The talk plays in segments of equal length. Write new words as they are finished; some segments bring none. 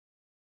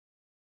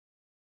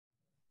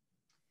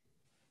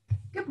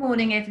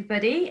Morning,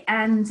 everybody,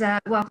 and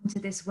welcome to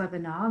this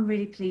webinar. I'm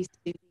really pleased to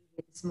be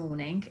here this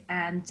morning,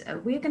 and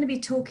we're going to be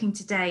talking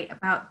today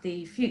about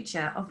the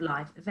future of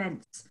live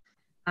events.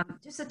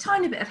 Just a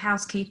tiny bit of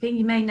housekeeping.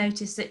 You may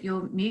notice that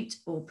you're mute,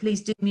 or please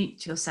do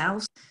mute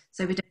yourselves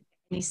so we don't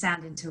get any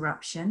sound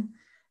interruption.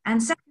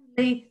 And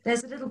secondly,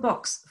 there's a little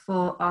box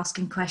for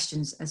asking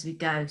questions as we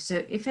go.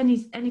 So if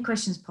any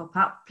questions pop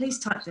up, please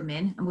type them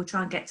in and we'll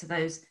try and get to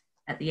those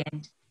at the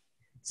end.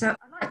 So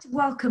I'd like to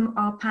welcome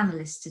our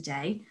panelists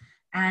today.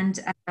 And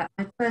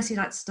I'd firstly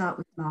like to start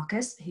with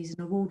Marcus. He's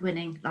an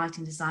award-winning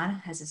lighting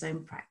designer, has his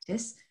own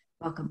practice.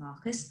 Welcome,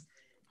 Marcus.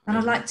 And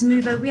I'd like to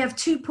move over. We have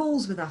two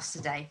Pauls with us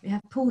today. We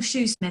have Paul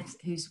Shoosmith,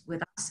 who's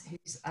with us,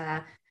 who's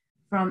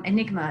from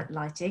Enigma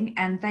Lighting,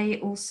 and they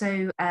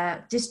also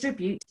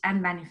distribute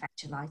and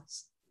manufacture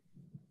lights.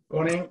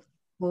 Morning.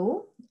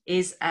 Paul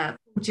is Paul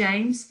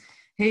James,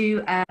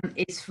 who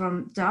is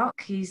from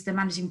Dark. He's the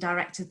managing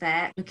director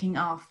there, looking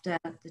after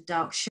the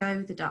Dark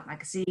show, the Dark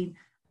magazine,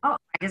 Art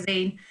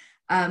magazine,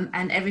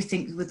 and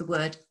everything with the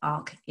word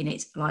arc in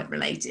it, light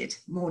related.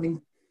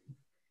 Morning.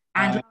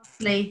 And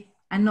lastly,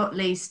 and not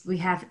least, we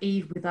have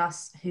Eve with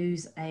us,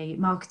 who's a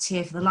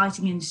marketeer for the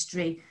lighting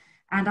industry.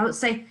 And I would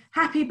say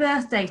happy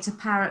birthday to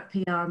Parrot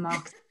PR and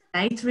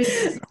Marketing. 3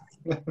 years.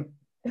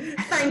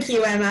 Thank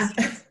you, Emma.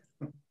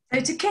 So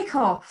to kick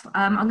off,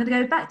 I'm going to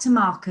go back to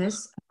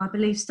Marcus, who I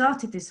believe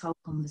started this whole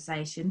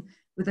conversation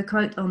with a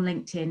quote on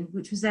LinkedIn,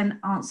 which was then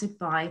answered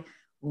by,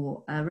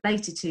 or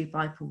related to,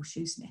 by Paul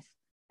Shoosmith.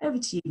 Over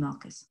to you,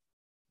 Marcus.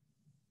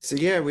 So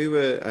yeah, we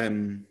were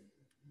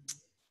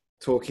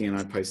talking, and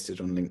I posted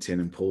on LinkedIn,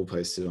 and Paul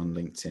posted on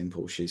LinkedIn,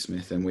 Paul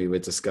Shoosmith, and we were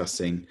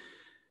discussing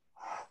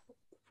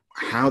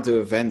how do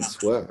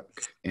events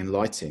work in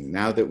lighting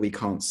now that we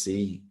can't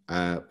see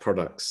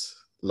products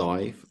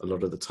live a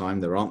lot of the time.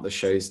 There aren't the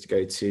shows to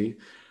go to.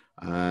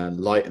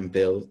 Light and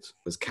Build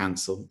was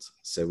cancelled,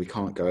 so we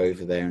can't go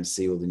over there and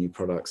see all the new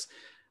products.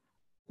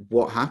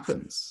 What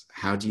happens?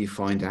 How do you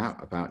find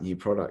out about new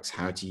products?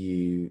 How do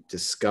you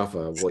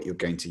discover what you're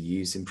going to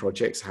use in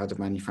projects? How do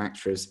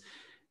manufacturers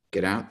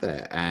get out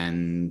there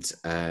and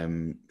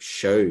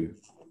show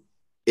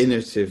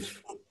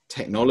innovative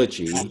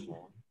technology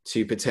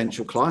to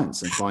potential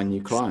clients and find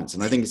new clients?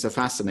 And I think it's a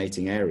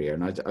fascinating area,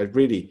 and I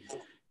really,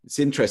 it's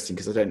interesting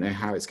because I don't know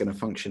how it's going to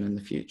function in the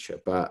future,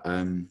 but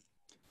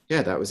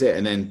yeah, that was it.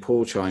 And then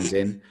Paul chimes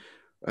in,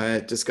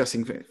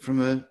 discussing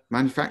from a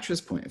manufacturer's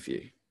point of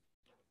view.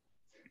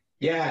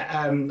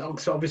 Yeah,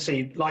 so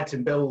obviously Light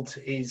and Build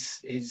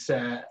is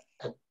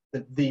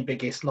the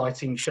biggest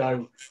lighting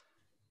show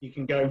you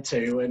can go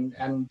to,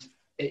 and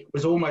it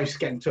was almost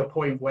getting to a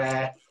point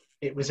where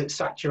it was at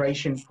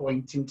saturation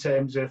point in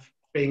terms of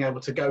being able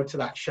to go to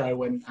that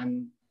show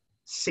and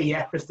see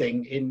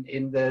everything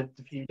in the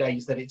few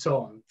days that it's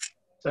on.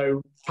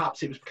 So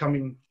perhaps it was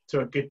coming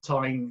to a good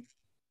time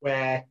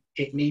where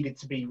it needed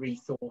to be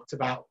rethought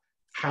about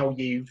how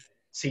you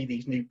see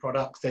these new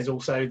products. There's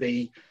also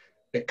the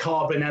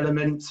carbon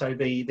element, so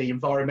the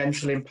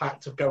environmental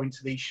impact of going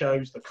to these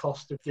shows, the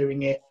cost of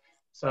doing it.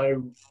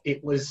 So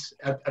it was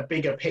a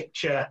bigger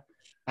picture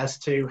as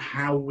to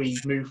how we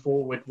move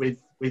forward with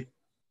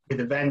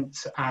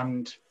events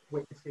and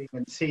witnessing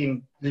and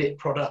seeing lit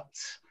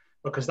products,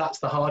 because that's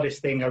the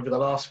hardest thing over the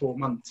last 4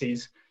 months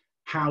is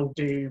how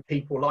do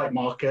people like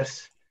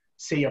Marcus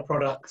see a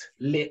product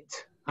lit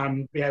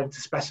and be able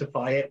to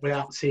specify it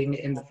without seeing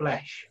it in the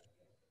flesh.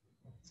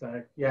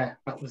 So yeah,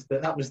 that was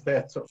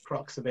the sort of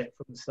crux of it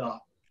from the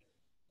start.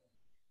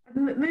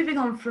 Moving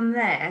on from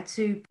there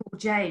to Paul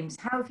James,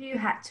 how have you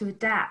had to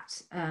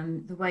adapt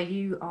the way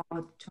you are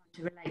trying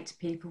to relate to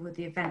people with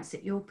the events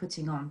that you're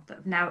putting on that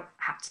have now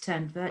had to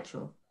turn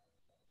virtual?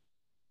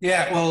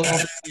 Yeah, well,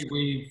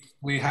 obviously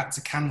we had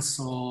to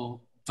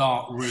cancel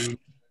Dark Room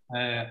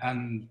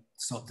and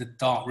sort of the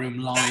Dark Room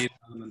Live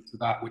element of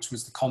that, which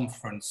was the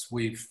conference.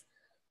 We've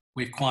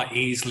quite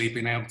easily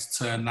been able to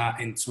turn that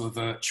into a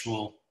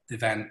virtual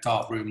event,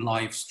 Dark Room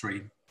live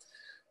stream.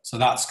 So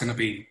that's going to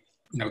be,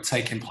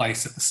 taking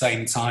place at the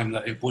same time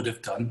that it would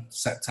have done,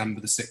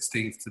 September the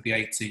 16th to the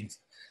 18th.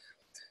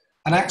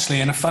 And actually,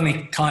 in a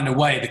funny kind of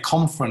way, the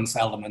conference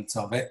element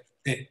of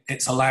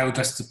it's allowed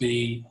us to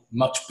be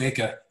much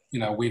bigger.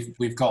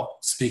 We've got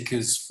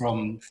speakers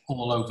from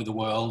all over the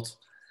world.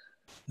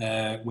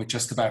 We're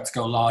just about to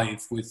go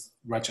live with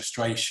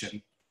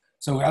registration.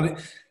 So, I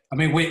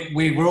mean,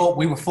 we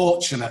were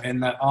fortunate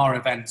in that our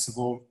events have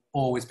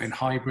always been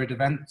hybrid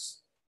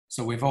events.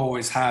 So we've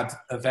always had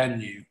a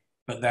venue,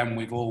 but then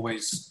we've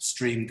always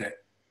streamed it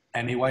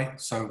anyway.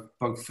 So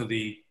both for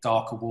the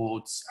Dark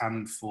Awards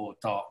and for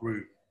Dark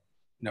Room,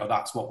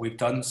 that's what we've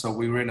done. So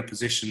we were in a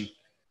position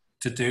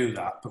to do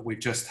that, but we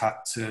just had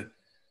to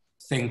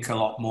think a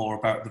lot more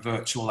about the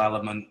virtual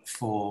element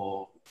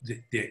for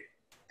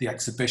the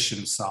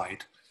exhibition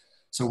side.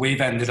 So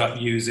we've ended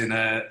up using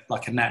a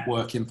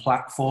networking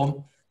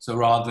platform. So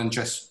rather than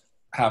just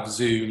have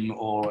Zoom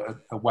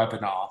or a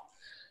webinar,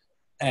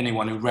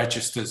 anyone who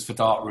registers for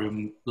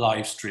Darkroom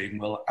live stream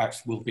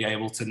will be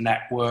able to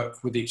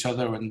network with each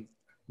other and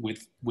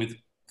with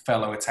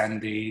fellow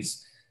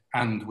attendees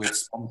and with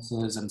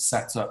sponsors, and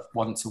set up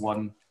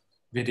one-to-one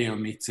video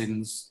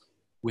meetings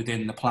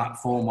within the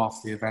platform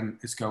whilst the event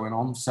is going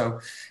on. So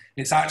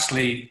it's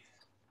actually,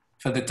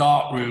 for the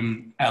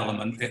darkroom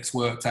element, it's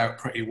worked out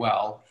pretty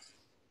well.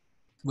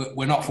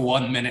 We're not for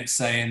 1 minute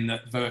saying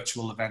that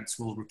virtual events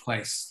will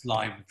replace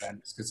live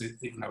events, because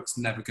it's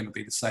never going to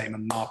be the same.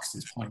 And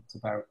Marcus's point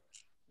about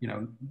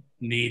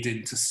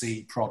needing to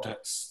see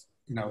products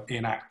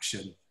in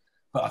action,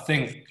 but I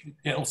think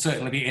it'll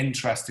certainly be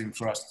interesting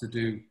for us to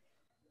do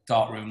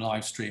darkroom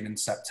live stream in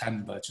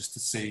September just to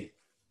see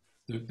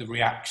the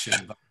reaction.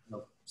 But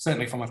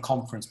certainly from a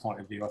conference point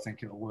of view, I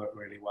think it'll work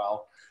really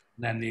well.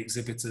 And then the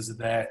exhibitors are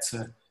there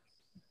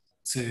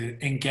to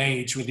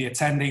engage with the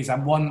attendees.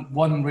 And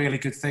one really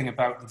good thing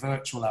about the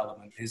virtual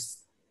element is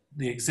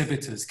the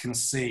exhibitors can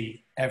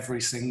see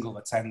every single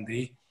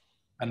attendee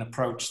and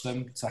approach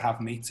them to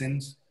have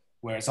meetings.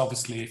 Whereas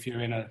obviously if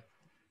you're in a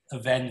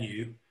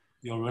venue,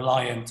 you're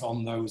reliant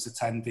on those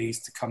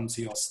attendees to come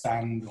to your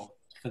stand, or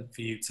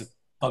for you to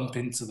bump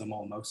into them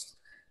almost.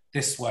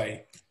 This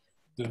way,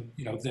 the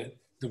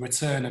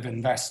return of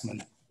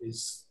investment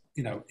is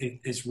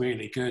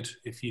really good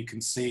if you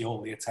can see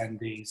all the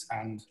attendees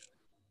and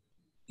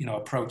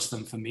approach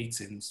them for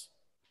meetings.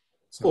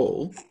 So,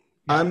 Paul,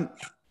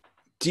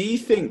 do you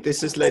think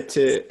this has led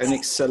to an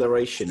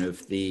acceleration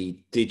of the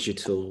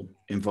digital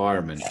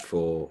environment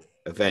for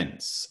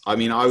events? I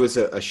mean, I was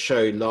at a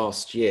show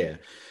last year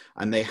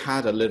and they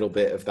had a little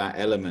bit of that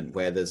element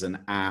where there's an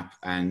app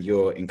and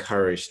you're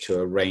encouraged to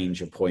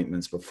arrange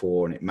appointments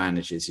before and it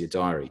manages your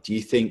diary. Do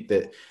you think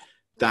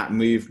that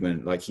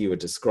movement, like you were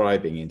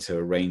describing, into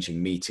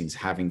arranging meetings,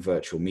 having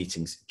virtual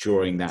meetings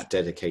during that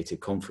dedicated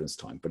conference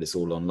time, but it's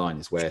all online,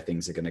 is where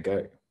things are going to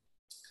go?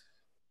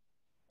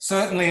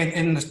 Certainly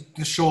in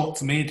the short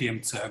to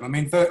medium term. I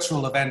mean,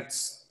 virtual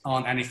events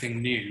aren't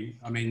anything new.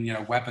 I mean,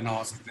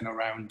 webinars have been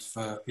around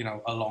for,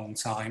 a long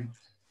time.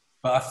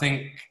 But I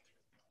think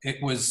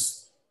it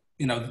was,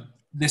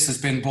 this has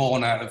been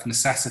born out of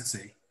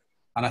necessity.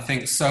 And I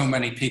think so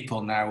many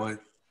people now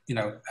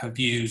are, have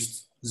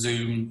used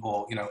Zoom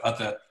or,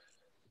 other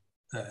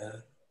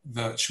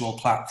virtual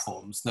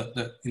platforms that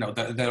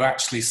they're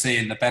actually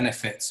seeing the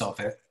benefits of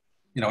it.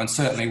 And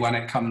certainly when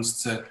it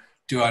comes to,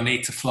 do I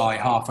need to fly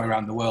halfway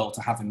around the world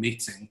to have a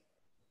meeting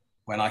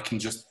when I can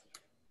just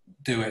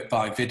do it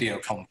by video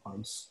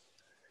conference?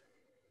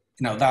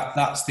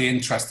 That's the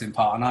interesting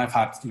part. And I've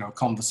had,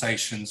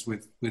 conversations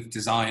with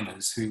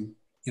designers who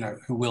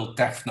will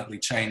definitely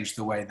change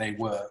the way they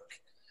work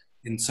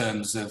in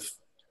terms of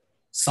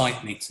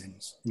site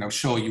meetings.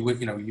 Sure,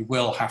 you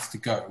will have to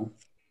go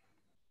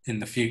in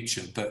the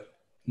future, but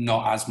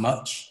not as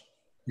much.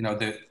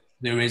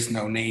 There is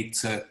no need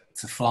to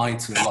fly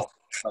to a lot of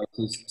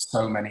places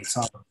so many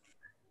times.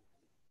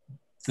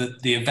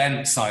 The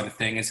event side of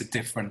thing is a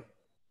different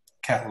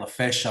kettle of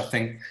fish.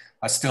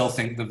 I still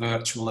think the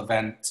virtual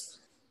event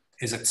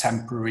is a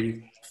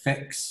temporary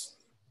fix,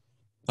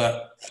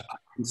 but I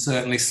can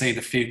certainly see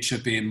the future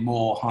being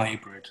more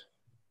hybrid,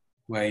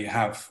 where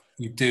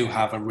you do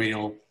have a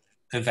real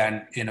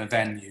event in a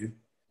venue,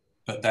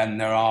 but then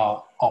there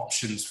are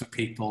options for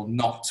people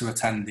not to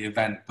attend the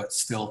event but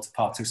still to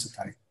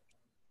participate.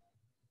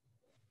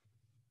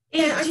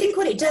 Yeah, I think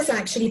what it does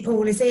actually,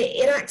 Paul, is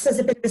it acts as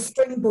a bit of a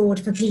springboard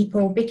for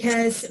people,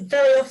 because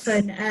very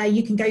often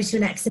you can go to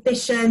an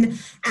exhibition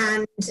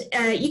and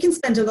you can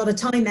spend a lot of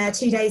time there,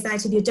 2 days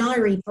out of your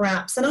diary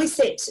perhaps. And I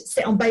sit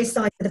on both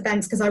sides of the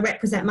fence because I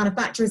represent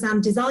manufacturers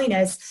and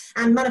designers,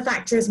 and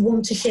manufacturers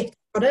want to ship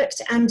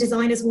product and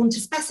designers want to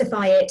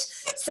specify it.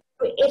 So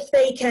if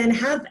they can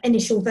have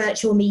initial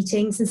virtual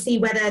meetings and see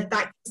whether that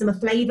gives them a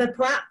flavour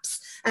perhaps,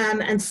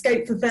 and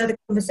scope for further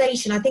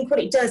conversation, I think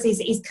what it does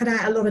is cut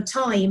out a lot of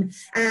time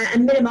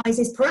and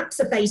minimises perhaps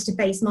the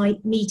face-to-face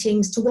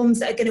meetings to ones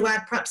that are going to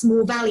add perhaps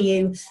more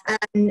value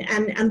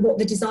and what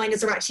the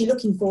designers are actually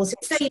looking for. So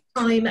it saves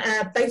time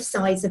both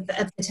sides of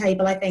the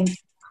table, I think.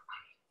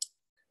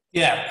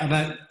 Yeah,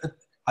 and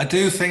I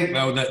do think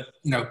though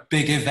that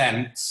big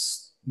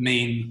events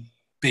mean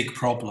big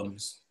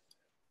problems,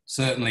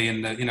 certainly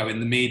in the in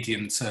the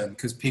medium term,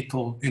 because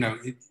people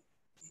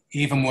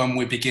even when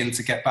we begin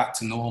to get back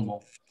to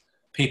normal,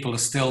 people are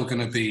still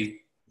going to be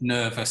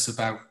nervous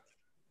about,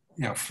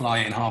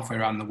 flying halfway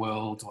around the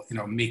world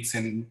or,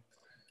 meeting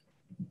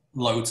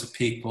loads of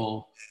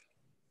people.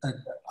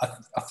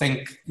 I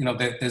think,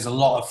 there's a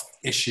lot of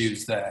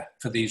issues there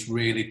for these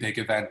really big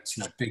events,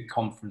 big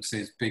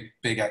conferences,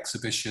 big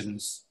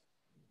exhibitions.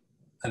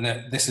 And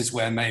this is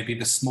where maybe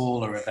the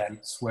smaller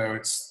events, where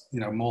it's,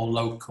 more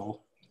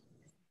local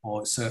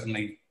or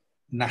certainly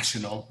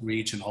national,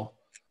 regional,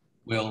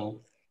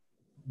 will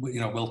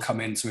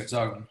come into its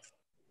own.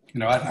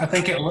 I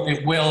think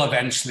it will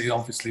eventually,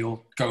 obviously,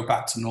 all go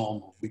back to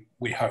normal.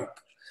 We hope,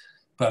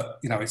 but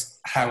it's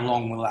how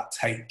long will that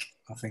take?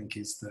 I think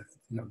is the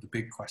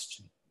big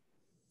question.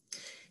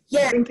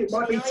 Yeah, I think it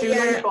might be too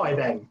late by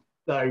then,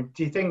 though.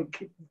 Do you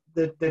think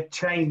the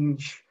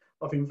change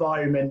of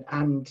environment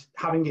and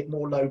having it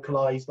more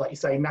localized, like you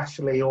say,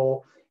 nationally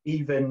or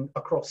even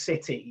across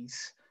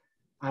cities,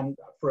 and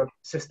for a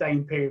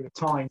sustained period of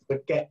time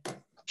would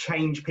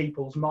change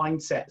people's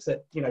mindsets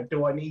that, you know,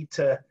 do I need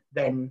to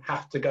then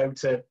have to go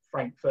to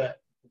Frankfurt,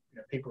 you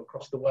know, people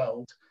across the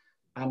world,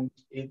 and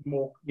it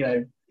more, you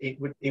know,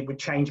 it would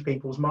change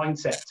people's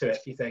mindset to it,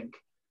 do you think?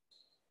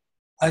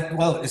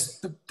 Well,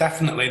 it's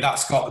definitely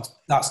that's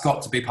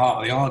got to be part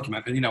of the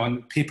argument, and you know,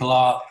 and people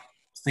are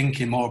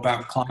thinking more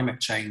about climate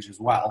change as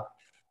well.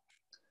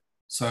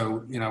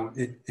 So you know,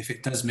 if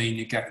it does mean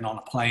you're getting on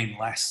a plane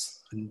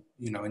less, and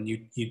you know, and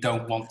you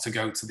don't want to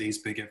go to these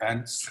big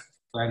events,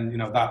 then you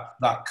know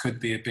that could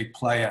be a big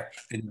player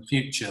in the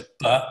future.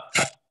 But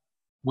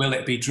will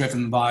it be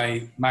driven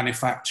by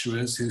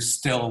manufacturers who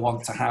still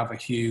want to have a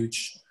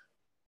huge,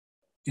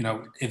 you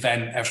know,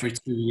 event every 2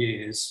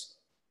 years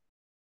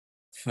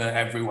for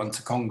everyone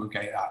to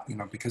congregate at, you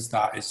know, because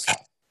that is,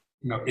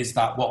 you know, is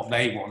that what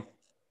they want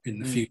in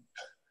the future?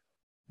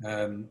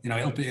 You know,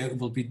 it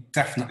will be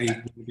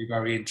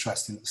very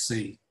interesting to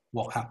see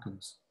what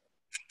happens.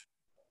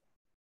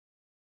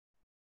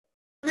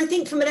 And I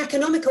think from an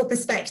economical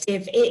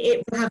perspective,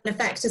 it will have an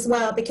effect as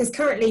well, because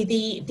currently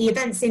the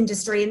events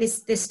industry, and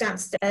this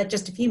stat's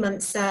just a few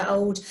months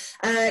old,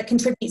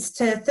 contributes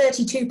to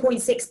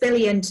 32.6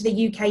 billion to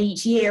the UK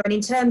each year. And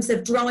in terms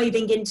of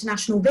driving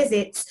international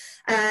visits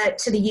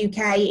to the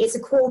UK, it's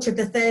a quarter of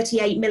the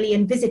 38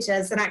 million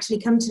visitors that actually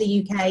come to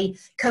the UK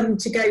come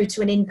to go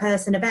to an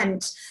in-person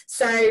event.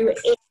 So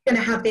it's going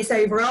to have this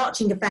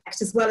overarching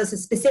effect, as well as the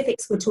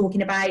specifics we're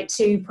talking about,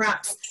 to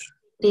perhaps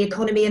the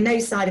economy and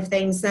those side of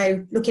things.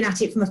 So looking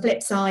at it from a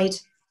flip side.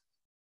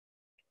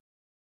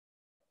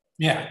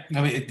 Yeah,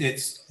 I mean,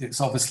 it's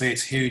obviously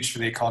it's huge for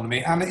the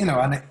economy, and you know,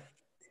 and it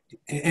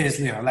is,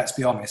 you know, let's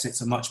be honest,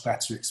 it's a much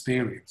better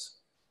experience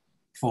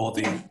for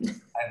the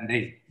ND.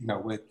 You know,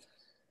 with,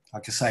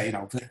 like I say, you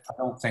know, I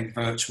don't think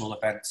virtual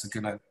events are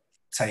going to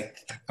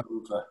take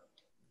over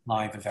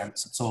live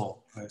events at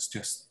all. It's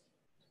just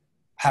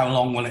how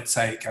long will it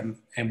take, and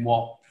in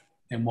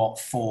what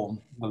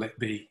form will it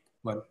be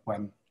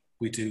when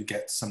we do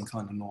get some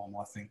kind of norm,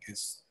 I think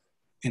is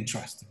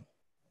interesting.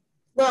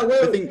 Well,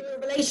 we're a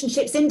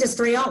relationships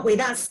industry, aren't we?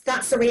 That's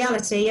the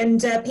reality,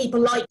 and people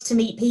like to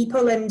meet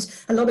people, and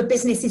a lot of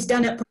business is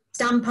done at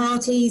stand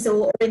parties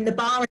or in the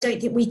bar. I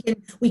don't think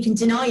we can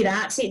deny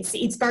that.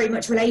 It's very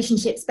much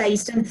relationships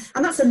based, and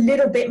that's a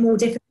little bit more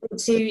difficult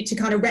to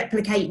kind of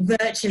replicate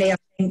virtually, I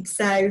think.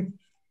 So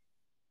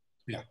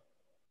yeah.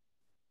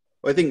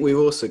 Well, I think we've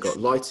also got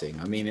lighting.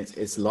 I mean,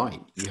 it's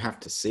light. You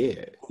have to see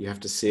it. You have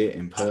to see it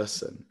in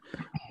person.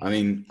 I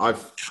mean,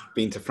 I've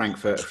been to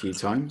Frankfurt a few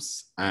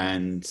times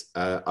and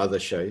other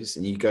shows,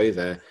 and you go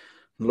there.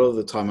 A lot of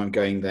the time I'm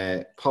going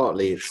there,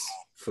 partly it's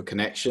for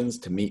connections,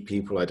 to meet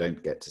people I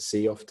don't get to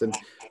see often,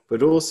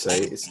 but also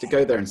it's to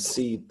go there and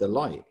see the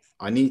light.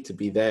 I need to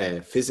be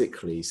there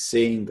physically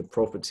seeing the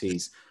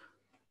properties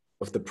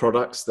of the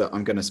products that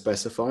I'm going to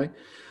specify.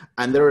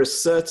 And there are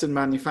certain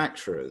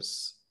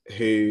manufacturers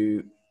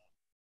who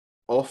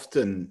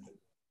often,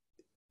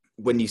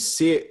 when you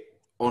see it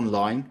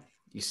online,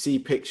 you see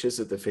pictures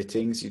of the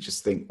fittings, you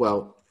just think,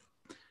 well,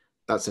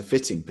 that's a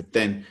fitting. But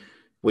then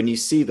when you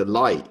see the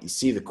light, you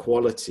see the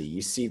quality,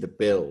 you see the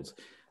build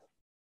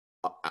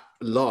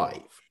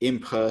live, in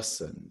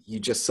person, you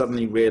just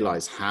suddenly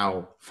realize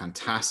how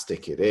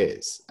fantastic it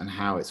is and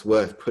how it's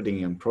worth putting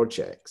in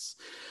projects.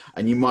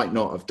 And you might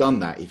not have done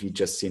that if you'd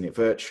just seen it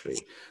virtually.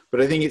 But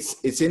I think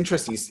it's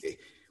interesting.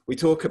 We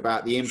talk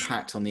about the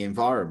impact on the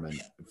environment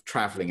of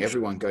traveling,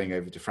 everyone going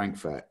over to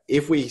Frankfurt.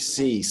 If we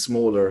see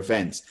smaller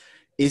events,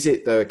 is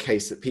it though a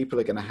case that people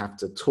are going to have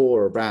to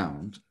tour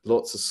around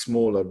lots of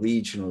smaller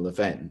regional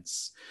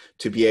events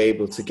to be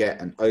able to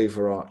get an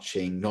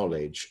overarching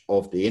knowledge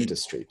of the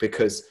industry?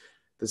 Because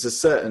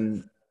there's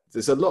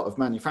a lot of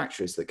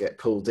manufacturers that get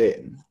pulled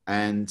in,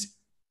 and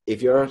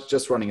if you're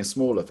just running a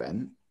small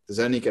event, there's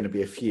only going to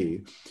be a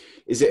few.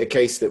 Is it a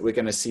case that we're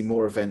going to see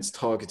more events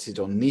targeted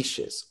on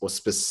niches or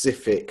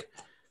specific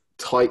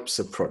types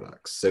of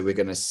products? So we're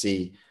going to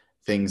see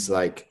things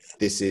like,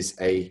 this is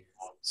a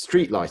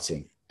street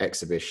lighting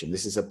exhibition,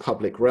 this is a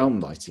public realm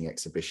lighting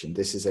exhibition,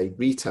 this is a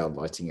retail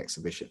lighting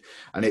exhibition,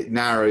 and it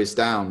narrows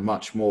down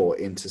much more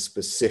into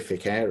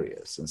specific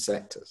areas and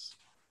sectors.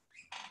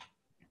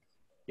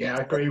 Yeah,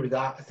 I agree with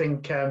that. I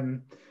think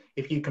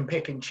if you can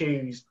pick and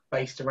choose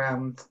based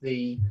around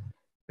the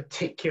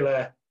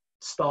particular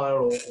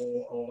style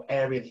or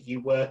area that you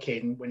work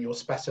in when you're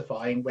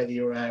specifying, whether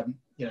you're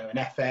you know, an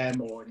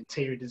FM or an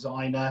interior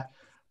designer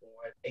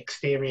or an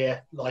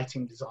exterior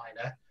lighting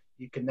designer,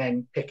 you can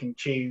then pick and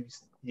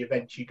choose the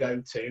events you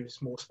go to.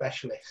 It's more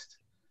specialist.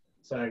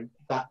 So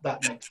that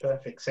makes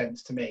perfect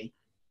sense to me,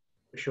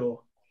 for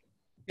sure.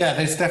 Yeah,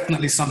 there's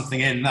definitely something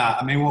in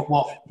that. I mean,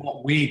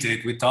 what we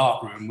did with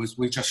Darkroom was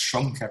we just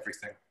shrunk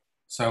everything.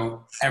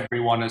 So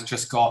everyone has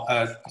just got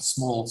a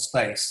small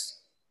space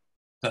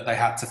that they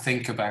had to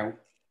think about,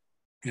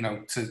 you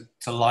know,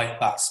 to light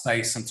that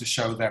space and to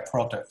show their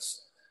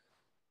products.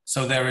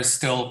 So there is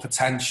still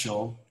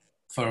potential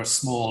for a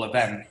small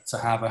event to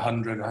have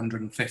 100,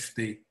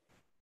 150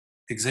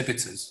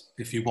 exhibitors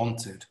if you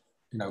wanted,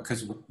 you know,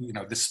 because, you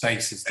know, the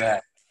space is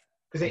there.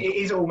 because it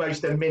is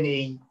almost a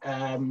mini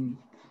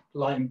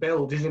light and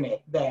build, isn't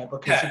it, there?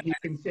 Because if you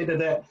consider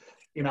that,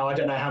 you know, I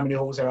don't know how many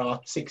halls there are,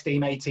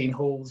 16, 18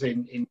 halls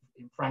in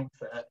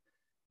Frankfurt,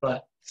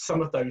 but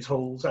some of those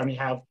halls only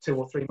have 2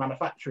 or 3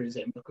 manufacturers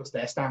in because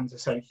their stands are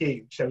so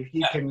huge. So if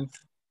you can,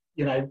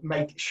 you know,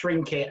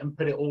 shrink it and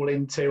put it all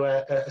into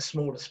a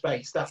smaller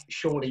space, that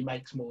surely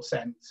makes more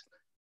sense.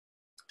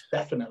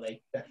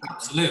 Definitely.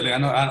 Absolutely,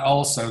 and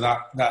also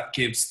that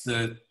gives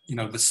the, you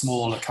know, the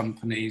smaller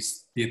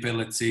companies the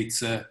ability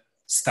to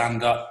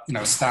stand up, you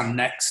know, stand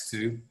next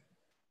to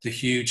the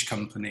huge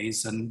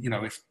companies, and, you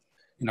know, if,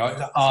 you know,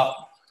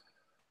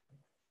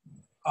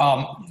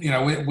 you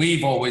know,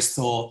 we've always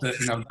thought that,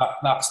 you know,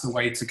 that's the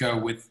way to go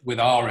with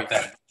our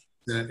event,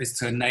 is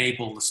to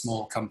enable the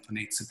small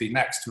company to be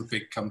next to a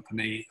big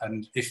company.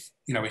 And if,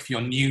 you know, if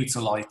you're new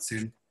to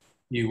lighting,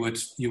 you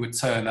would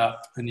turn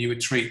up and you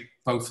would treat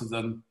both of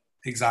them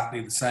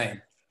exactly the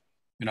same,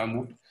 you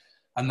know,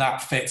 and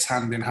that fits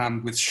hand in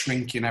hand with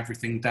shrinking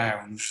everything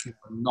down, you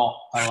know, not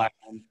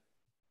allowing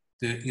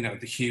the, you know,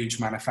 the huge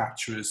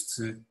manufacturers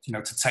to, you know,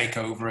 to take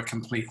over a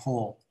complete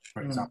hall,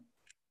 for example.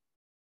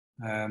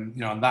 You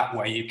know, and that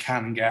way you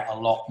can get a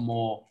lot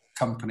more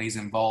companies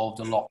involved,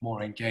 a lot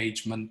more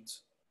engagement,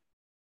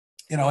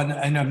 you know,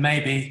 and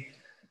maybe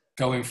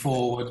going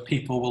forward,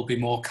 people will be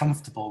more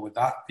comfortable with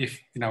that. If,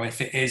 you know,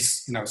 if it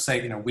is, you know,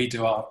 say, you know, we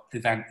do our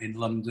event in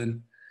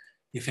London,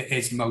 if it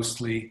is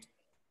mostly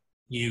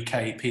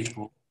UK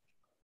people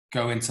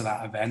go into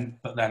that event,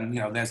 but then, you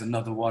know, there's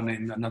another one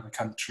in another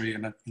country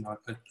and, you know,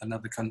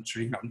 another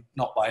country, you know,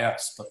 not by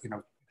us, but, you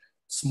know,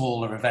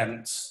 smaller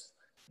events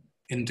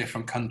in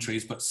different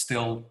countries, but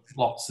still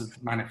lots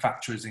of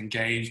manufacturers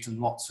engaged and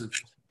lots of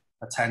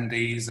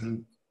attendees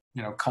and,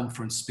 you know,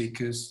 conference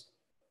speakers.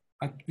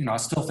 You know, I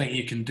still think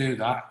you can do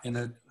that in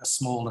a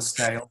smaller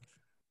scale,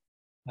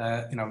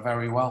 you know,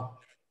 very well.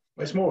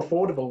 It's more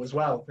affordable as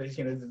well. There's,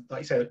 you know,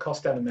 like you say, the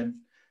cost element,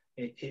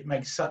 it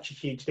makes such a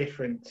huge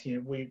difference.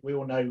 You know, we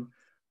all know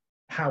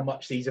how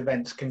much these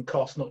events can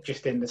cost, not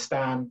just in the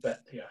stand, but,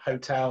 you know,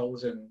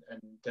 hotels and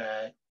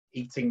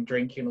eating,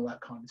 drinking, all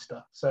that kind of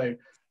stuff. So,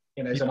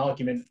 you know, there's an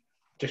argument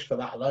just for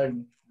that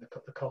alone,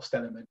 the cost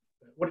element.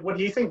 What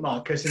do you think,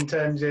 Marcus, in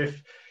terms of,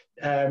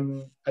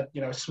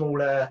 you know,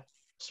 smaller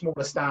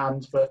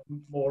stands, but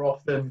more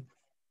often,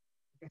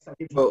 I guess that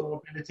gives you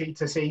more ability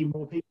to see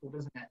more people,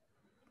 doesn't it?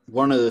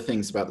 One of the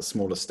things about the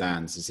smaller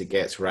stands is it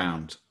gets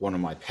round one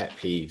of my pet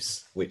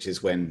peeves, which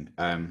is when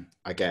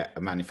I get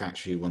a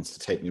manufacturer who wants to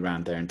take me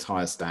around their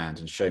entire stand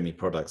and show me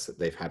products that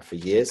they've had for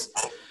years.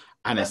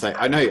 And it's like,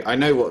 I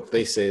know what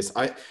this is.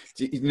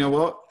 You know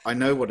what? I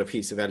know what a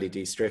piece of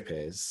LED strip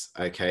is.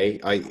 Okay.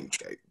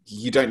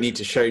 You don't need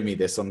to show me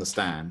this on the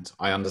stand.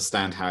 I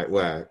understand how it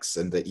works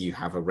and that you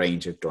have a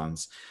range of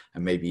ones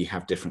and maybe you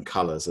have different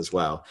colors as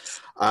well.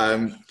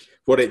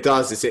 What it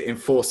does is it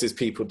enforces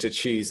people to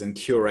choose and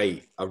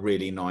curate a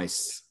really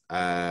nice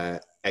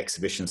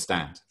exhibition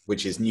stand,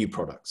 which is new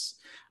products.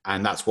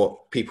 And that's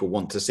what people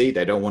want to see.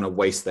 They don't want to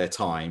waste their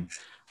time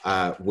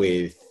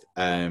with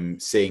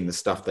seeing the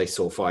stuff they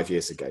saw 5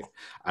 years ago.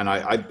 And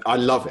I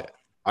love it.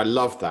 I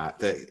love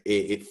that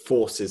it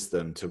forces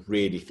them to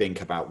really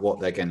think about what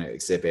they're going to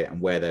exhibit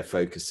and where they're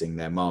focusing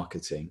their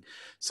marketing.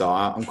 So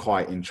I'm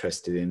quite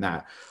interested in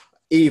that.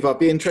 Eve, I'd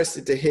be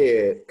interested to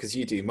hear, because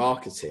you do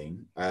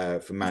marketing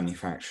for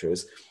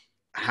manufacturers,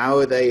 how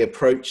are they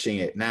approaching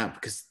it now?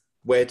 Because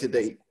where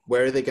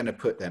are they going to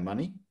put their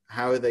money?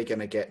 How are they going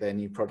to get their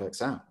new products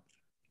out?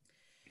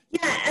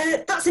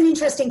 Yeah, that's an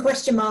interesting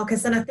question,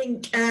 Marcus. And I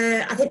think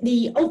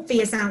the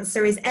obvious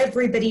answer is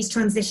everybody's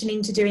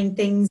transitioning to doing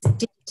things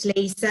digitally.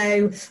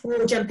 So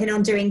we're all jumping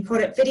on doing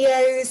product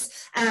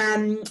videos,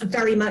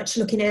 very much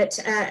looking at,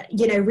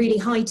 you know, really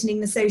heightening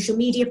the social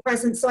media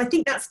presence. So I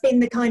think that's been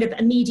the kind of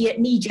immediate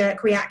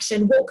knee-jerk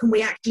reaction. What can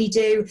we actually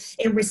do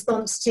in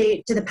response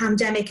to the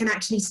pandemic and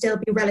actually still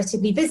be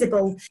relatively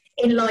visible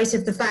in light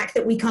of the fact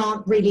that we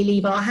can't really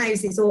leave our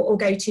houses or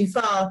go too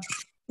far?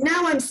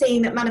 Now I'm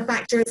seeing that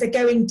manufacturers are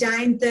going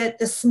down the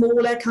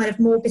smaller, kind of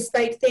more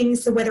bespoke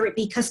things. So whether it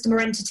be customer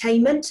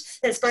entertainment,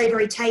 that's very,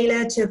 very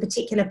tailored to a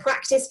particular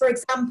practice, for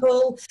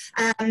example,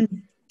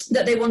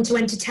 that they want to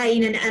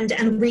entertain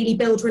and really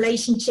build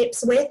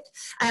relationships with.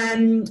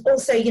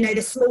 Also, you know,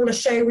 the smaller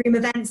showroom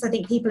events, I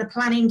think people are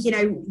planning, you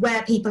know,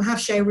 where people have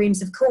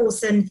showrooms, of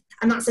course, and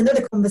that's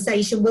another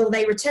conversation. Will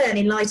they return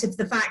in light of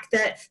the fact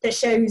that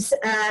shows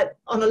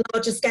on a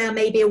larger scale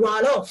may be a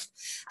while off?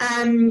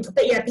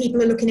 But yeah,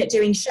 people are looking at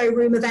doing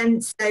showroom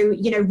events, so,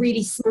 you know,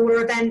 really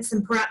smaller events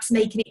and perhaps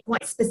making it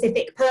quite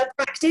specific per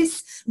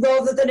practice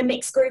rather than a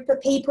mixed group of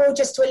people,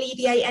 just to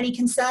alleviate any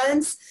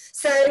concerns.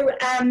 So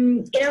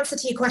in answer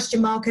to your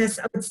question, Marcus,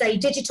 I would say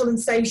digital and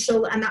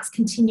social, and that's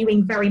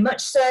continuing very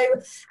much so.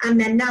 And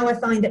then now I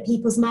find that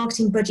people's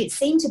marketing budgets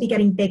seem to be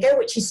getting bigger,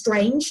 which is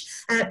strange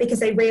because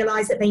they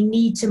realise that they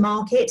need to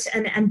market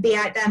and be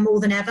out there more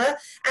than ever.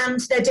 And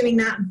they're doing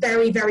that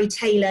very, very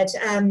tailored.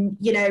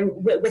 You know,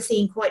 we're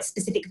seeing quite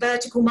specific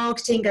vertical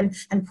marketing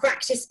and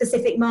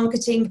practice-specific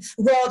marketing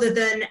rather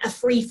than a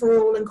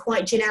free-for-all and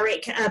quite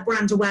generic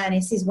brand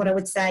awareness is what I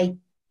would say.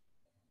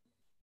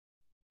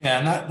 Yeah,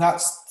 and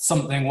that's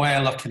something we're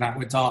looking at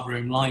with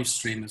Darkroom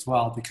Livestream as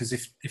well, because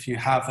if you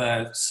have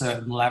a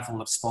certain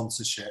level of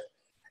sponsorship,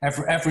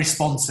 every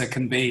sponsor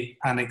can be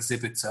an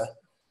exhibitor.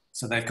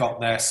 So they've got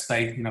their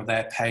space,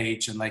 their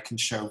page, and they can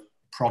show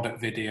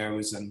product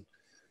videos and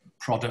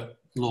product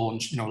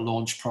launch,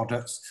 launch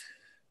products.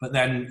 But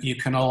then you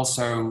can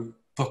also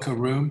book a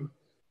room,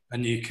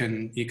 and you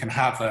can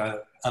have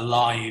a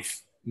live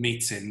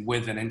meeting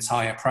with an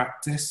entire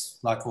practice,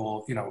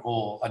 or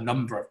a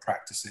number of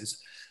practices,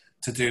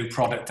 to do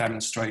product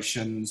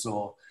demonstrations,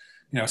 or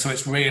so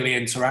it's really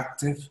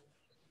interactive.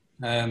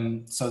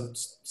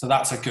 So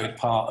that's a good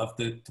part of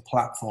the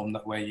platform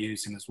that we're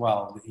using as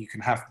well, that you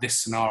can have this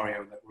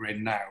scenario that we're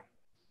in now,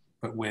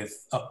 but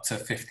with up to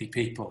 50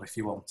 people if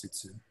you wanted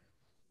to.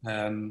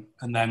 And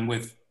then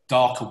with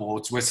Dark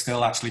Awards, we're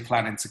still actually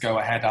planning to go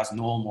ahead as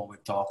normal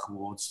with Dark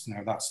Awards.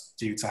 That's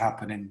due to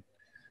happen in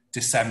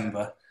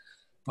December.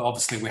 But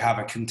obviously we have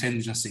a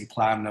contingency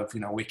plan of,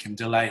 we can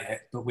delay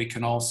it, but we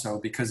can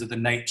also, because of the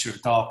nature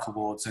of Dark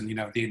Awards and,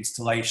 the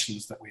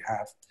installations that we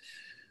have,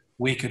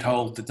 we could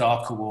hold the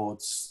Dark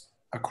Awards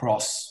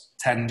across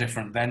 10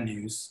 different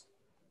venues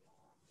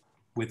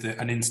with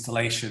an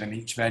installation in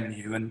each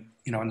venue, and,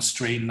 and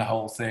stream the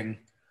whole thing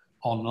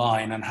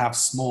online and have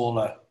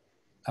smaller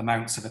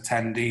amounts of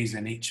attendees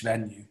in each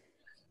venue.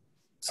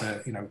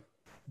 So,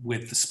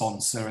 with the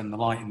sponsor and the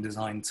lighting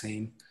design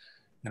team,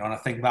 and I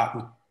think that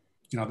would,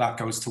 that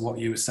goes to what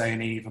you were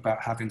saying, Eve,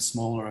 about having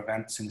smaller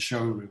events in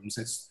showrooms.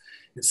 It's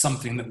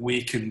something that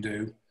we can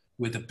do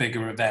with a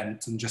bigger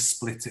event and just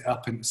split it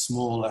up into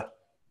smaller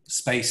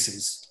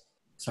spaces.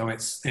 So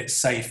it's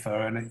safer,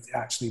 and it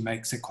actually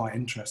makes it quite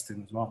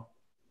interesting as well.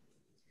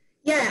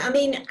 Yeah, I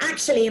mean,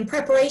 actually, in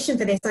preparation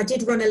for this, I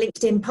did run a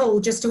LinkedIn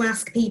poll just to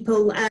ask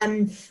people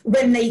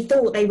when they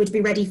thought they would be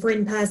ready for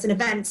in-person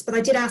events. But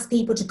I did ask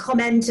people to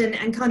comment,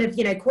 and kind of,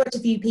 quite a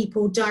few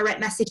people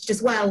direct messaged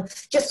as well,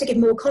 just to give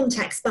more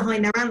context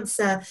behind their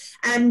answer.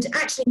 And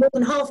actually, more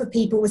than half of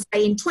people were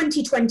saying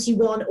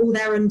 2021, or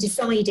they're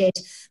undecided.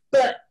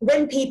 But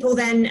when people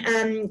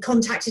then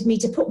contacted me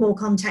to put more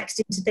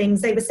context into things,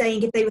 they were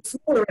saying if they were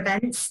smaller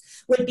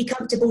events, we'd be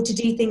comfortable to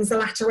do things the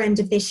latter end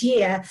of this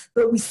year,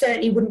 but we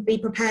certainly wouldn't be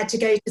prepared to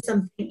go to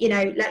something,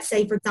 let's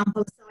say, for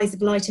example, the size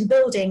of Light and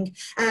Building,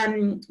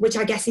 which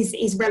I guess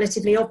is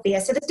relatively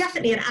obvious. So there's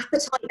definitely an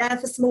appetite there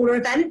for smaller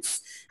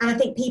events, and I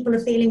think people are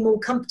feeling more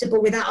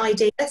comfortable with that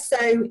idea.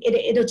 So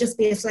it'll just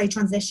be a slow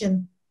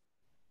transition.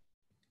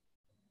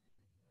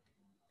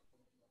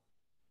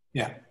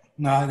 Yeah.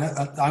 No,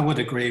 I would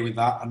agree with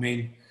that. I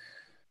mean,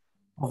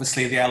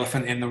 obviously the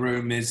elephant in the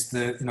room is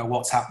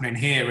what's happening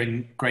here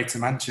in Greater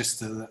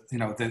Manchester,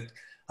 that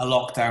a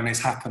lockdown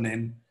is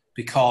happening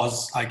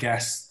because I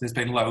guess there's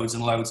been loads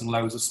and loads and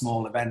loads of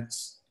small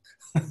events.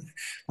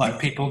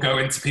 Like people go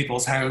into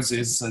people's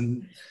houses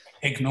and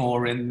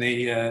ignoring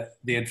the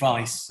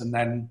advice, and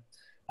then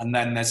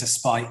there's a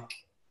spike.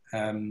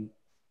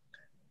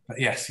 But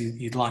yes,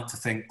 you'd like to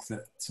think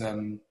that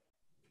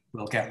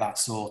we'll get that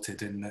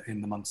sorted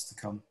in the months to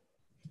come.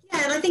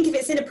 Yeah, and I think if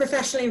it's in a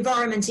professional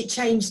environment, it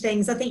changed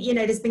things. I think,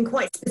 there's been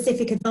quite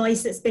specific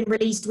advice that's been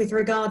released with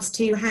regards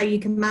to how you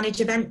can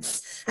manage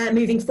events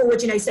moving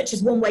forward, such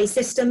as one-way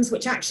systems,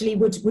 which actually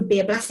would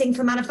be a blessing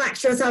for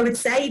manufacturers, I would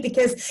say,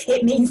 because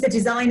it means the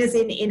designers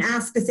in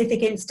our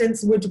specific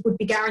instance would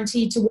be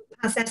guaranteed to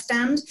pass their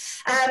stand.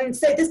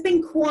 So there's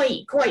been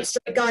quite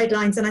strict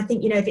guidelines. And I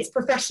think, if it's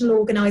professional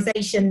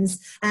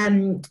organisations,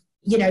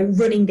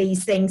 running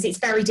these things, it's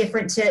very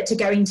different to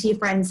going to your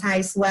friend's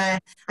house, where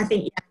I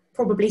think,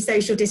 probably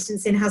social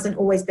distancing hasn't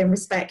always been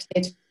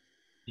respected.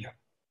 Yeah.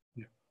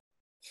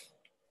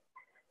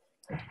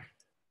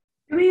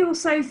 Do we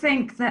also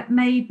think that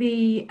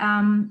maybe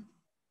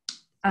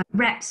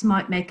reps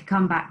might make a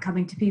comeback,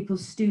 coming to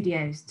people's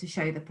studios to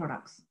show the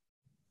products?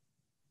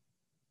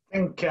 I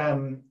think,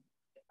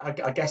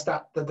 I guess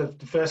that the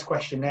first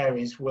question there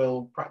is,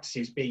 will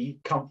practices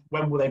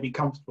when will they be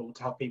comfortable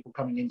to have people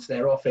coming into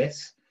their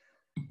office?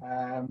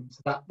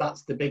 So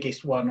that's the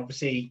biggest one.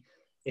 Obviously,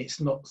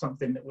 it's not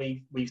something that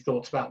we've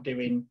thought about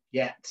doing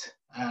yet,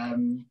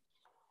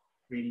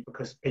 really,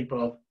 because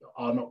people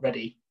are not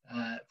ready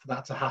for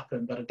that to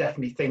happen. But I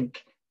definitely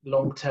think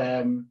long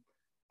term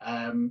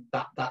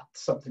that's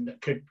something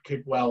that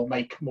could well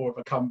make more of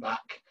a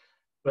comeback.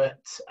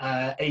 But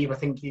Eve, I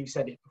think you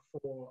said it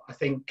before. I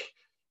think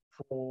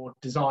for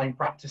design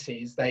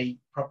practices, they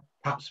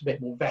perhaps a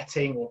bit more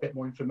vetting or a bit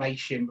more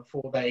information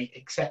before they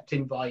accept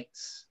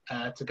invites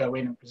to go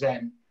in and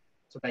present,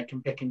 so they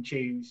can pick and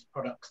choose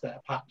products that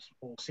are perhaps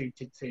more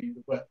suited to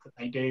the work that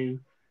they do,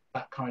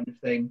 that kind of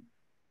thing,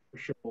 for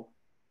sure.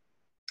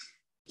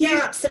 Yeah,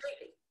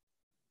 absolutely.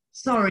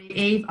 Sorry,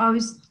 Eve, I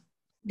was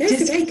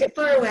just take it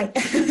far away.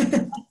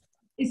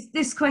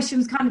 This question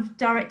was kind of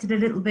directed a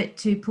little bit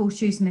to Paul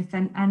Shoosmith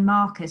and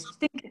Marcus. I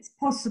think it's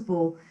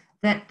possible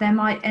that there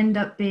might end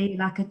up being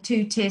like a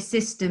two-tier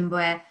system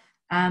where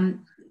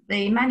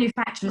the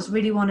manufacturers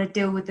really want to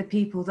deal with the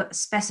people that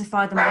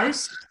specify the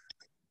most.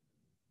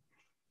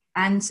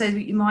 And so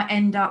you might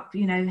end up,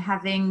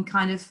 having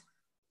kind of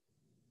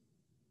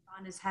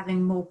designers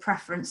having more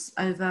preference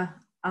over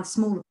our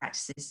smaller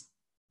practices?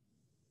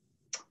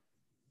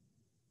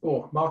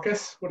 Oh,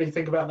 Marcus, what do you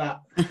think about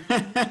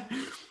that?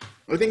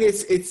 I think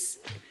it's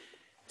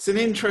an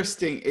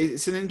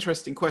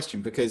interesting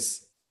question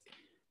because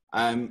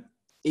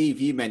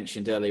Eve, you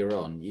mentioned earlier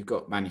on, you've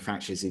got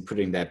manufacturers who are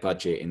putting their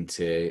budget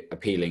into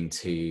appealing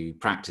to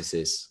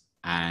practices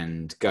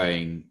and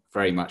going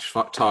very much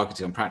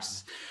targeted on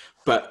practices,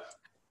 but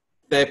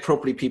they're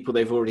probably people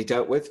they've already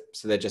dealt with.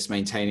 So they're just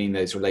maintaining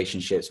those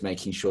relationships,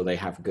 making sure they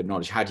have a good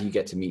knowledge. How do you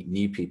get to meet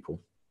new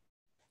people?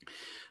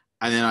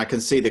 And then I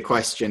can see the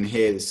question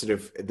here,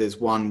 there's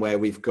one where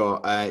we've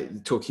got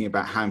talking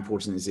about how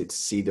important is it to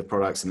see the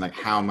products and like,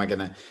 how am I going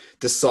to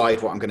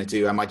decide what I'm going to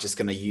do? Am I just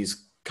going to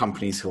use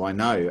companies who I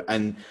know?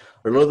 And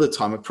a lot of the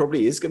time it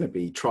probably is going to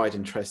be tried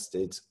and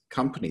trusted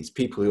companies,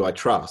 people who I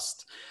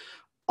trust.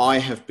 I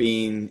have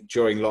been,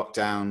 during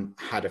lockdown,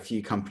 had a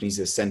few companies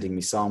that are sending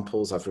me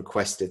samples. I've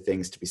requested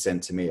things to be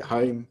sent to me at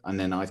home, and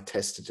then I've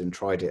tested and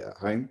tried it at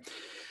home.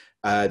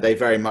 They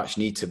very much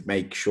need to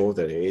make sure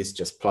that it is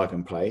just plug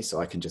and play,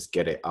 so I can just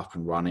get it up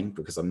and running,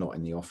 because I'm not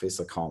in the office.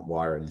 I can't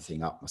wire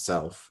anything up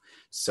myself.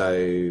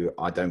 So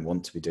I don't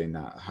want to be doing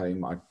that at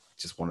home. I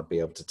just want to be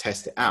able to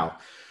test it out.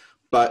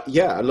 But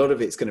yeah, a lot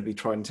of it's going to be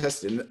tried and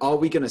tested. And are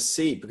we going to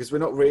see, because we're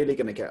not really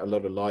going to get a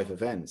lot of live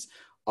events,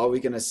 are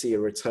we going to see a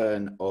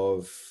return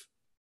of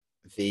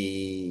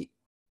the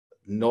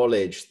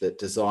knowledge that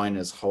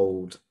designers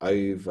hold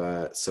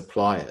over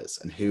suppliers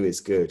and who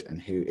is good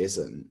and who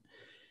isn't?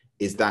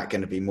 Is that going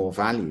to be more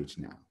valued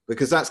now?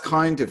 Because that's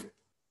kind of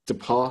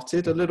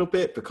departed a little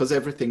bit, because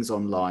everything's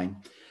online,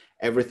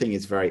 everything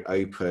is very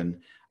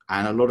open,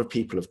 and a lot of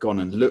people have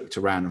gone and looked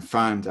around and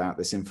found out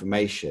this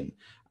information,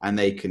 and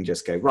they can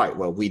just go, right,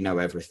 well, we know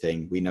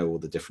everything. We know all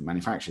the different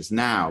manufacturers.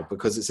 Now,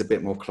 because it's a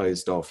bit more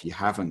closed off, you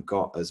haven't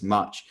got as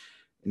much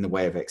in the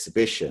way of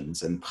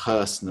exhibitions and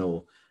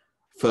personal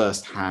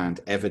first-hand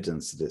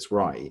evidence that it's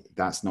right.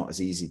 That's not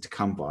as easy to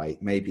come by.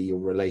 Maybe your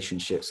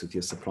relationships with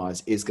your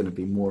suppliers is going to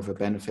be more of a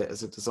benefit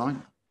as a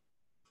designer.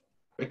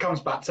 It comes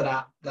back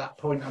to that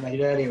point I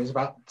made earlier. It was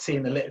about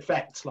seeing the lit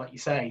effects, like you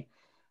say.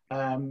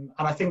 And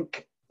I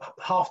think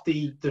half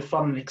the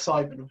fun and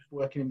excitement of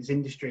working in this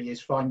industry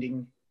is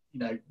finding,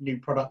 new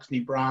products,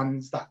 new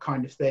brands, that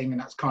kind of thing. And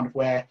that's kind of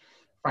where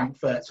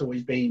Frankfurt's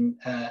always been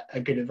a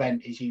good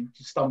event, is you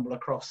stumble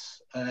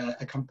across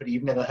a company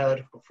you've never heard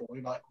of before.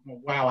 You're like, well,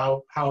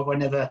 wow, how have I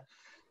never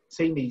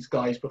seen these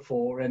guys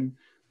before? And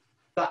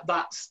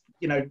that's,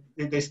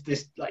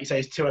 this like you say,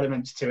 is two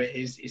elements to it,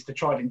 is the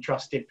tried and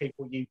trusted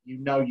people you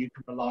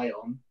can rely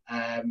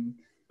on.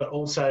 But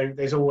also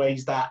there's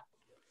always that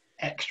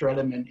extra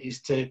element,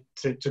 is to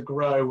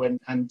grow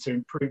and to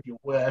improve your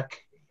work.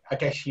 I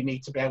guess you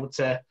need to be able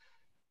to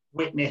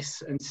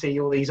witness and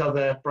see all these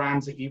other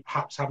brands that you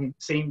perhaps haven't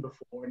seen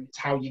before, and it's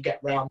how you get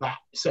around that,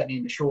 certainly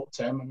in the short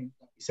term. I mean,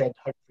 like you said,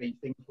 hopefully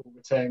things will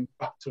return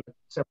back to a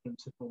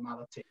semblance of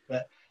normality,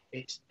 but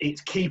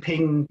it's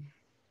keeping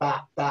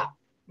that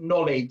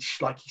knowledge,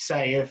 like you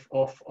say,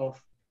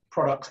 of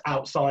products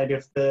outside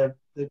of the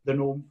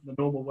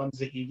normal ones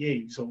that you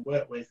use or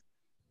work with.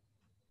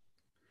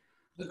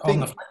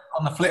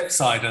 On the flip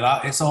side of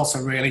that, it's also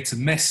really to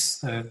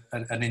miss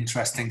an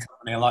interesting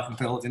company like Light &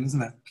 Building,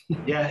 isn't it?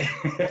 Yeah.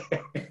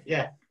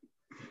 Yeah.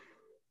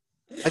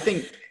 I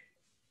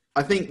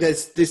think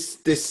there's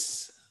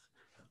this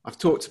I've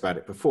talked about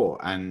it before,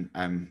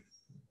 and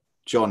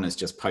John has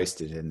just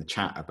posted in the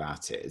chat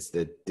about it, is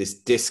this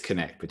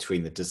disconnect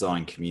between the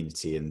design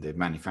community and the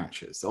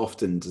manufacturers.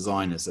 Often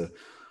designers are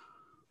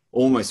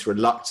almost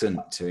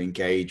reluctant to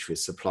engage with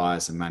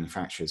suppliers and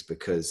manufacturers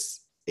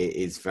because it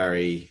is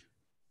very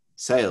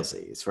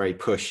salesy, it's very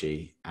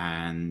pushy,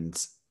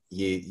 and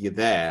you're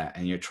there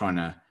and you're trying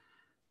to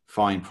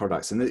find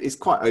products, and it's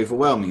quite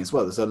overwhelming as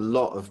well. There's a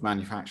lot of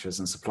manufacturers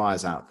and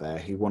suppliers out there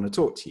who want to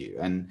talk to you,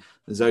 and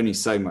there's only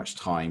so much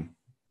time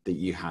that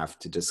you have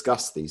to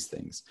discuss these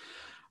things.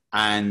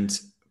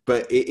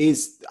 But it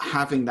is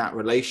having that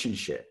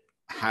relationship,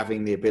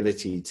 having the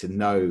ability to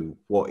know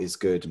what is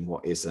good and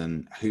what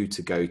isn't, who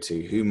to go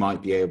to, who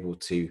might be able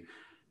to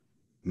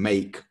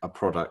make a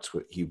product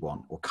what you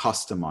want or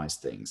customize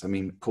things. I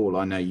mean, Paul,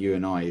 I know you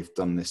and I have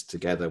done this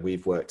together.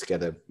 We've worked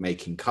together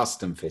making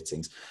custom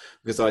fittings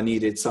because I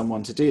needed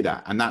someone to do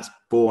that. And that's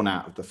born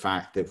out of the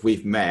fact that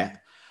we've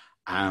met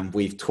and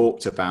we've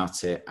talked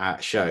about it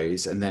at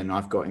shows, and then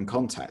I've got in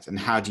contact. And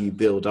how do you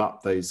build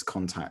up those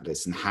contact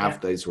lists and have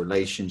those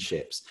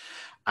relationships?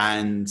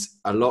 And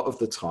a lot of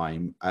the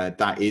time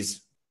that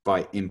is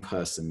by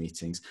in-person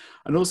meetings.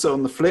 And also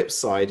on the flip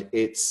side,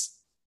 it's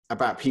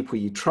about people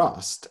you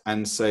trust.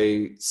 And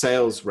so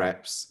sales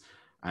reps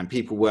and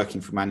people working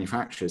for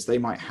manufacturers, they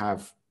might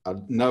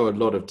know a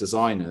lot of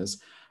designers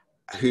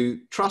who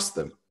trust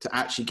them to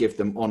actually give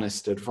them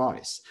honest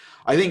advice.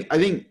 I think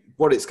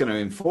what it's going to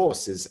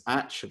enforce is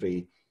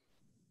actually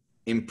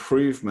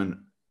improvement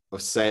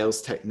of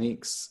sales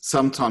techniques.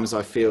 Sometimes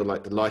I feel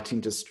like the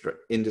lighting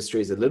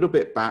industry is a little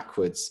bit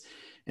backwards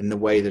in the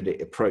way that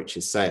it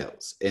approaches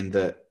sales, in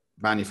that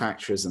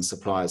manufacturers and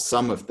suppliers,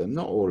 some of them,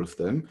 not all of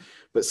them,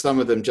 but some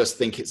of them just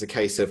think it's a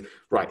case of,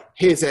 right,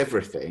 here's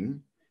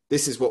everything,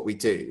 this is what we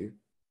do,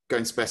 go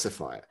and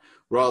specify it,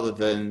 rather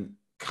than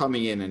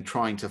coming in and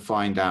trying to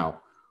find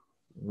out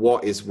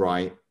what is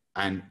right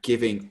and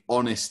giving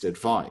honest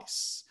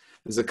advice.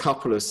 There's a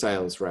couple of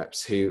sales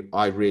reps who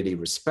I really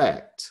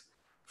respect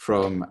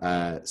from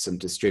some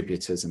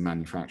distributors and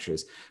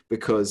manufacturers,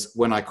 because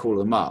when I call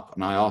them up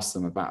and I ask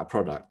them about a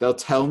product, they'll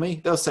tell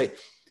me, they'll say,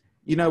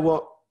 you know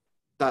what,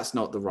 that's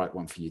not the right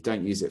one for you,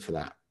 don't use it for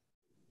that.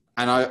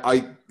 And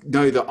I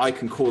know that I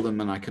can call them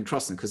and I can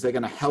trust them, because they're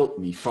going to help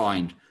me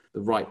find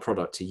the right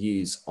product to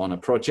use on a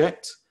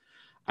project,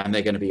 and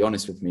they're going to be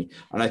honest with me.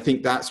 And I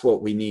think that's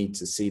what we need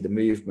to see the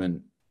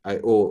movement,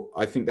 or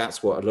I think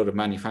that's what a lot of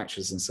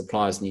manufacturers and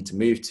suppliers need to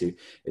move to,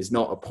 is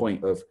not a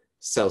point of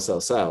sell,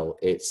 sell, sell.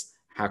 It's,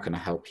 how can I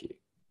help you?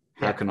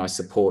 How can I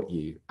support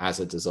you as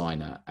a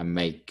designer and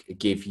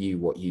give you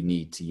what you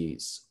need to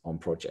use on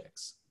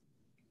projects?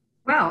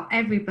 Well,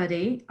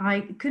 everybody,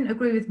 I couldn't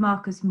agree with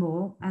Marcus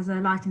more, as a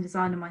lighting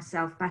designer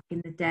myself back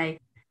in the day.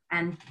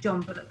 And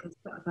John Bullock has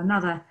put up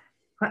another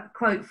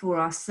quote for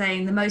us,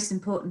 saying the most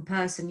important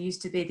person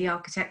used to be the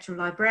architectural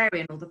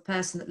librarian, or the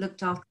person that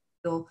looked after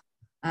your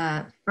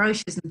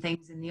brochures and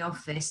things in the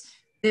office.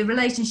 The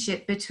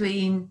relationship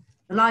between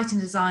the lighting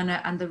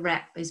designer and the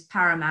rep is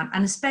paramount,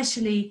 and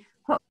especially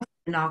quite often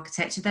in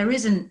architecture, there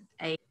isn't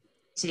a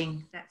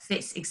fitting that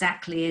fits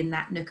exactly in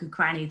that nook and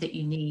cranny that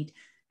you need.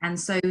 And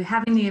so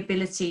having the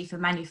ability for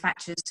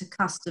manufacturers to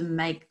custom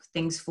make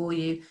things for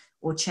you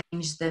or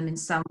change them in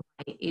some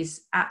way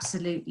is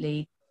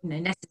absolutely,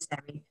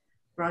 necessary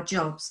for our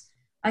jobs.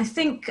 I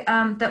think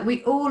that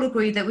we all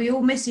agree that we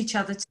all miss each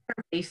other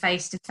terribly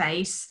face to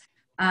face,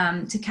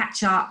 to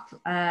catch up,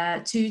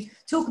 to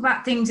talk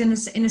about things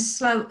in a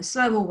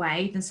slower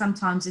way than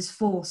sometimes is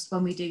forced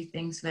when we do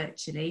things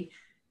virtually.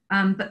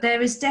 But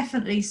there is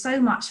definitely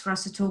so much for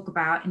us to talk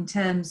about in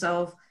terms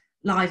of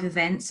live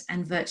events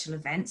and virtual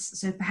events.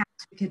 So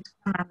perhaps we could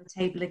come around the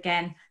table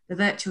again, the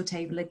virtual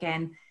table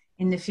again,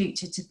 in the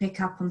future, to pick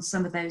up on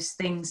some of those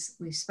things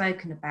we've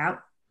spoken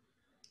about.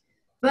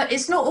 But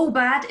it's not all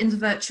bad in the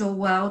virtual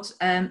world.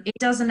 It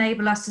does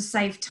enable us to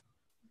save time,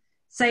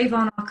 save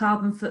on our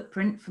carbon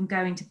footprint from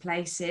going to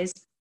places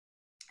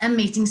and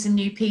meeting some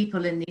new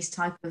people in these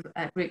type of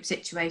group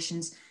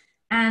situations,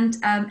 and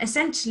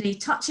essentially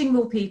touching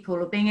more people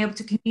or being able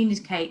to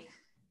communicate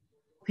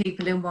with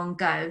people in one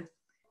go.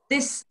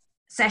 This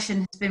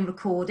session has been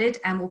recorded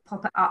and we'll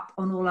pop it up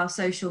on all our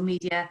social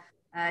media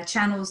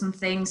channels and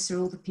things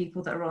through all the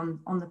people that are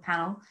on the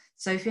panel.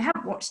 So if you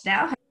haven't watched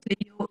now,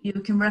 hopefully you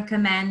can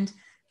recommend,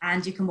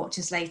 and you can watch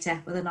us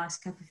later with a nice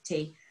cup of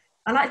tea.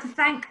 I'd like to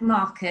thank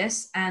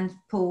Marcus and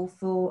Paul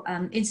for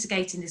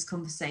instigating this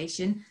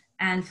conversation,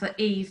 and for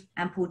Eve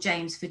and Paul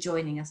James for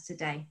joining us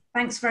today.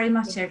 Thanks very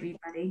much,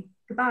 everybody.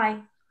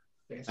 Goodbye.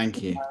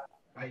 Thank you.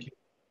 Thank you.